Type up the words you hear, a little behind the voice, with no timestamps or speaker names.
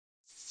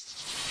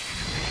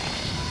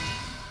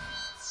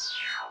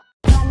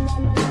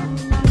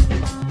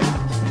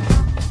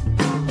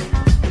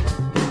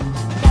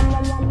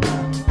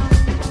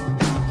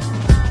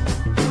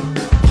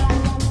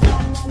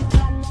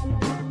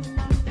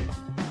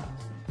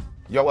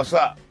Yo, what's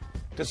up?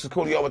 This is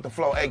Coolio with the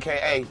Flow,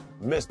 a.k.a.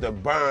 Mr.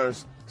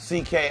 Burns,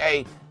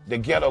 c.k.a. the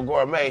Ghetto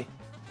Gourmet,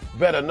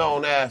 better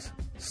known as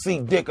C.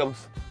 Dickums.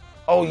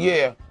 Oh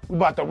yeah, we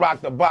about to rock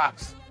the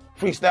box.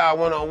 Freestyle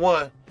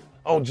 101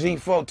 on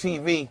G4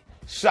 TV.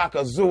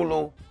 Shaka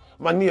Zulu.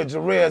 My Nia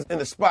Jerez in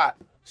the spot.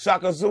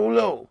 Shaka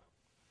Zulu.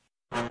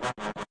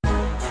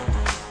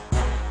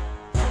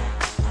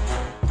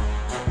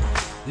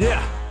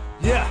 Yeah.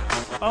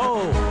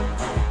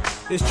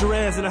 Oh, it's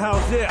Jerez in the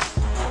house, yeah.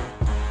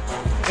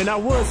 And I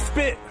would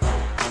spit,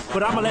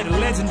 but I'ma let a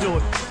legend do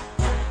it.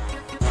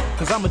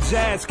 Cause I'm a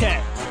jazz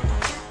cat.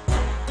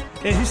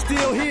 And he's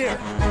still here.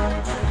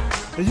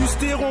 And you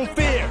still gon'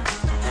 fear.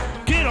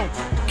 Get him,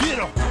 get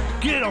him,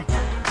 get him.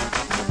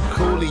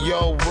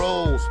 Coolio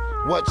rules,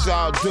 what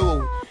y'all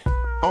do?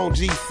 On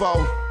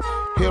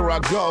G4, here I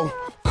go.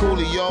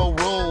 Coolio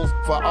rules,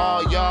 for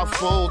all y'all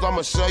fools,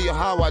 I'ma show you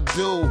how I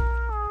do.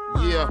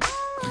 Yeah,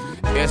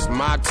 it's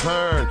my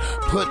turn.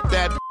 Put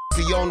that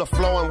on the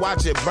floor and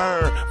watch it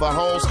burn. For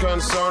hoes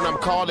concerned, I'm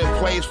calling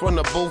plays from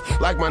the booth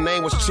like my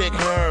name was Chick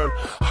Hearn.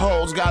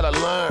 Hoes gotta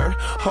learn,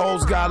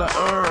 hoes gotta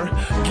earn.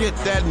 Get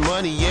that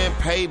money and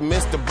pay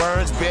Mr.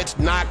 Burns, bitch.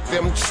 Knock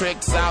them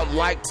tricks out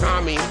like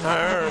Tommy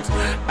Hearns.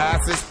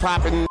 Ass is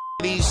popping,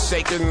 he's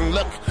shaking.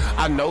 Look,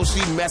 I know she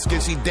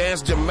Mexican, she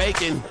dance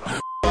Jamaican.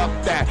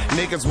 Fuck that,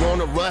 niggas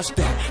wanna rush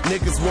that,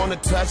 niggas wanna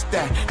touch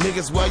that,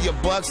 niggas where your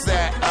bucks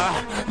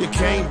at, you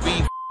can't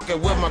be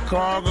with my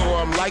cargo,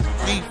 I'm like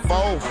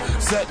D4,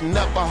 setting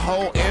up a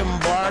whole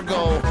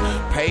embargo.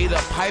 Pay the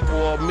piper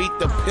or meet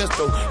the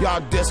pistol.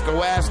 Y'all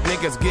disco ass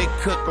niggas get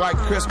cooked like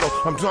Crisco.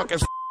 I'm drunk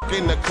as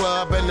in the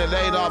club and it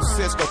ain't off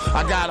Cisco.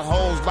 I got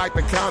hoes like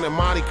the Count in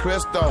Monte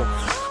Cristo.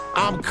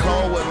 I'm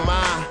cold with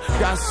mine,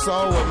 got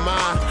soul with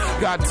mine,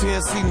 got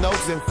 10 C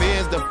notes and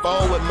fins to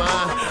fold with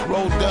mine,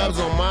 roll dubs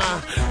on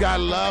mine, got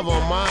love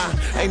on mine,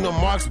 ain't no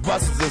marks,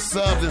 buses and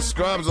subs and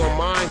scrubs on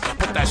mine,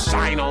 put that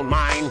shine on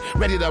mine,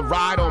 ready to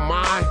ride on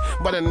mine,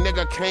 but a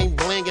nigga can't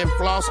bling and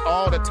floss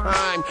all the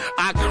time,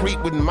 I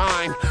creep with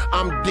mine,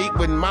 I'm deep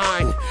with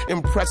mine,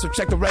 impressive,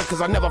 check the record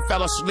cause I never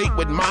fell asleep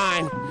with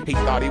mine, he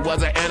thought he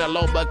was an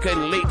antelope but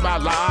couldn't leap my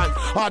line,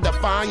 hard to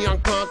find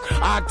young punk,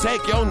 I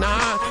take your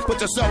 9,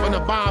 put yourself in the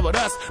bomb with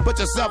us, put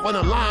yourself on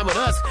the line with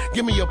us.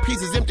 Give me your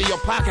pieces, empty your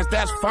pockets,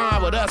 that's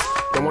fine with us.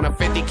 Don't want a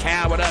 50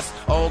 cal with us,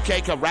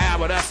 okay, can ride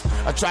with us.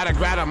 I try to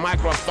grab a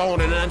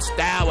microphone and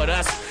unstyle with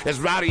us. It's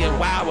rowdy and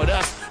wild with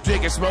us.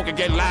 Drink and smoke and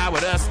get loud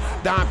with us.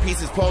 Dime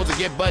pieces pose to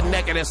get butt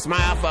naked and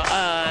smile for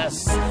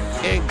us.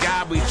 In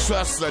God we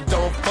trust, so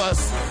don't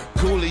fuss.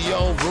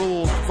 Coolio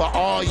rules for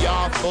all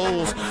y'all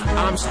fools.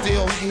 I'm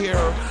still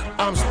here,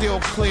 I'm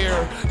still clear.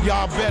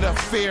 Y'all better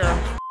fear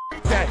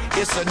that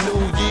it's a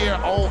new year,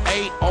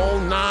 08,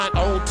 09,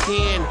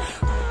 010.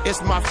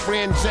 It's my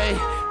friend Jay,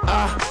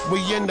 we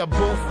in the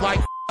booth like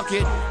fuck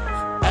it.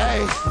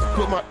 Hey,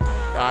 put my,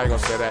 I ain't gonna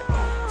say that.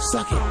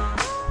 Suck it.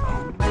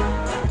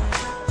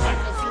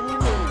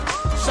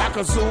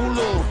 Shaka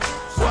Zulu,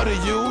 what do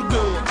you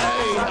do?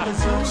 Hey,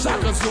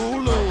 Shaka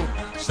Zulu,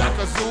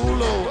 Shaka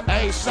Zulu,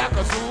 hey,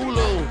 Shaka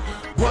Zulu,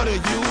 what do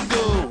you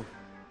do?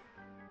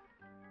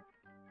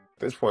 At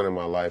this point in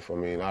my life, I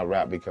mean, I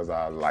rap because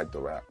I like to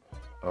rap.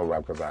 I don't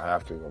rap because I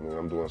have to. I mean,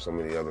 I'm doing so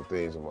many other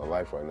things in my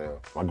life right now.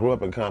 I grew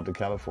up in Compton,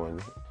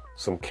 California.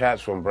 Some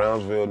cats from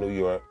Brownsville, New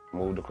York,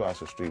 moved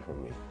across the street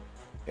from me.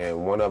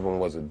 And one of them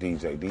was a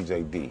DJ,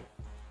 DJ D.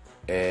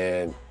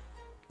 And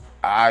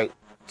I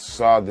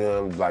saw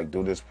them, like,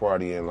 do this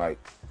party and, like,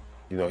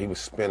 you know, he was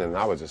spinning. And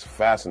I was just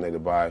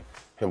fascinated by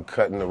him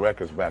cutting the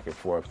records back and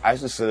forth. I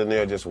used to sit in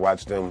there and just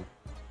watch them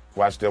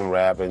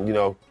rap. And, you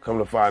know, come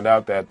to find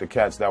out that the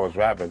cats that was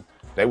rapping,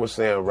 they were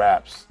saying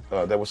raps.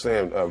 They were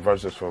saying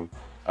verses from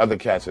other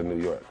cats in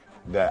New York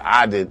that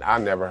I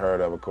never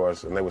heard of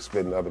course, and they were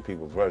spitting other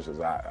people's verses.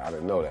 I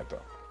didn't know that, though.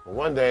 But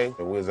one day,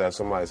 we was at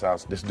somebody's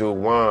house. This dude,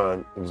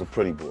 Juan, he was a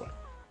pretty boy.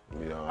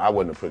 You know, I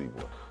wasn't a pretty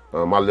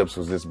boy. My lips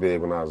was this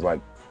big when I was like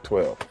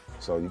 12.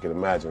 So you can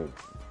imagine,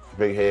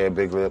 big head,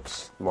 big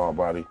lips, small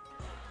body,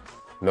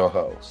 no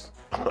hoes.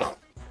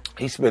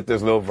 He spit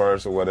this little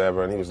verse or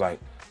whatever, and he was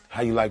like,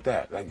 how you like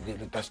that?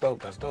 Like, that's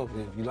dope, that's dope.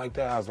 You like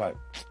that? I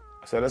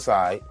said, it's all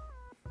right.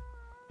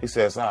 He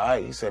said, it's all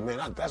right. He said, man,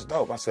 that's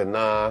dope. I said,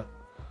 nah.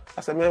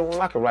 I said, man,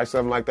 well, I could write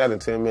something like that in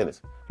 10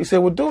 minutes. He said,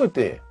 well, do it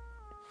then.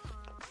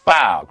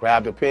 Bow,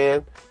 grabbed a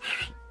pen,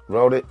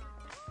 wrote it,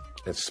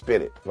 and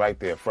spit it right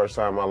there. First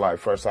time in my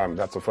life, that's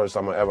the first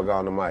time I ever got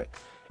on the mic.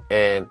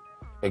 And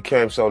it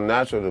came so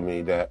natural to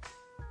me that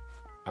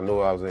I knew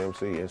I was an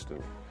MC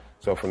instantly.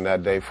 So from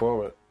that day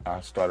forward, I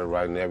started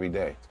writing every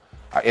day.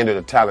 I entered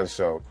a talent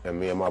show, and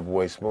me and my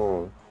boy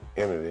Spoon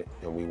entered it,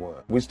 and we won.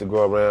 We used to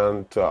go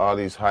around to all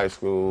these high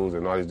schools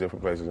and all these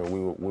different places, and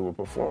we would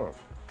perform.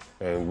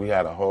 And we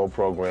had a whole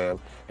program,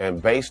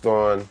 and based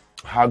on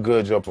how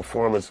good your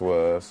performance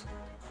was,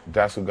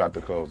 that's who got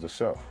to close the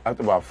show.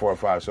 After about 4 or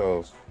 5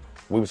 shows,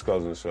 we was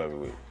closing the show every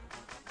week.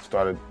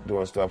 Started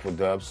doing stuff with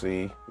Dub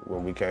C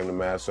when we came to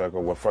Mad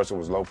Circle. Well, first it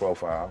was Low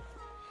Profile,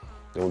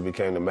 then we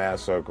became the Mad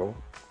Circle.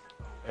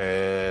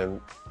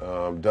 And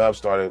Dub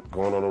started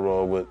going on the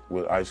road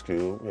with Ice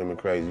Cube, him and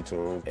Crazy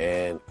Tunes,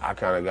 and I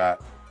kind of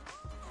got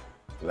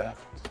left.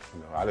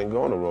 I didn't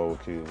go on the road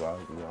with Cube. I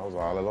was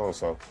all alone.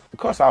 So, of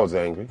course, I was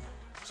angry.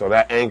 So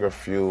that anger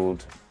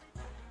fueled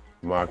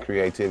my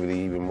creativity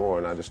even more,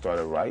 and I just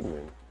started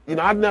writing. And,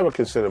 I'd never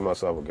considered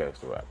myself a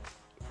gangster rapper.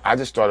 I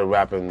just started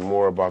rapping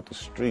more about the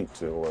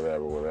streets and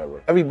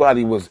whatever.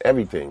 Everybody was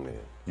everything then.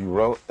 You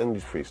wrote and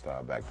you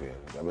freestyle back then.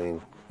 I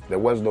mean, there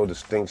was no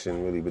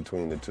distinction really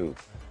between the two.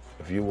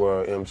 If you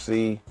were an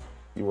MC,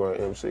 you were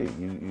an MC.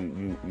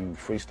 You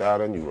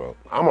freestyled and you wrote.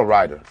 I'm a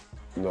writer.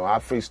 I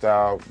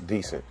freestyle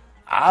decent.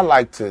 I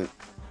like to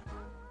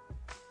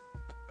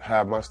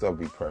have my stuff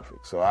be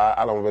perfect. So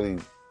I don't really,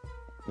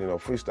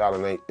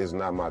 freestyling is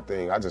not my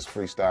thing. I just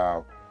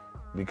freestyle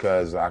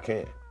because I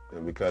can.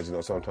 And because,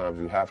 sometimes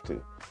you have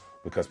to.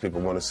 Because people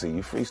want to see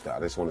you freestyle.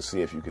 They just want to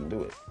see if you can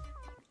do it.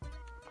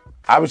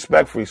 I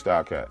respect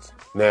freestyle cats.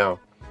 Now,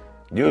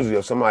 usually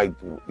if somebody,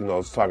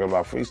 is talking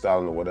about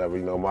freestyling or whatever,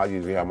 I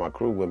usually have my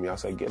crew with me. I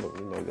say, get them,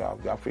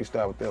 y'all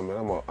freestyle with them,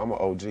 man. I'm an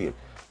OG. I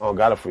don't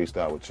got to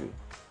freestyle with you.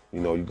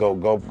 You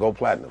go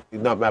platinum.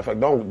 Matter of fact,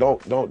 don't.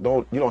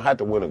 You don't have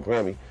to win a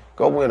Grammy.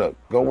 Go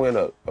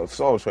win a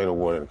Soul Train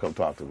award and come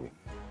talk to me.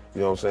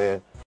 You know what I'm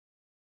saying?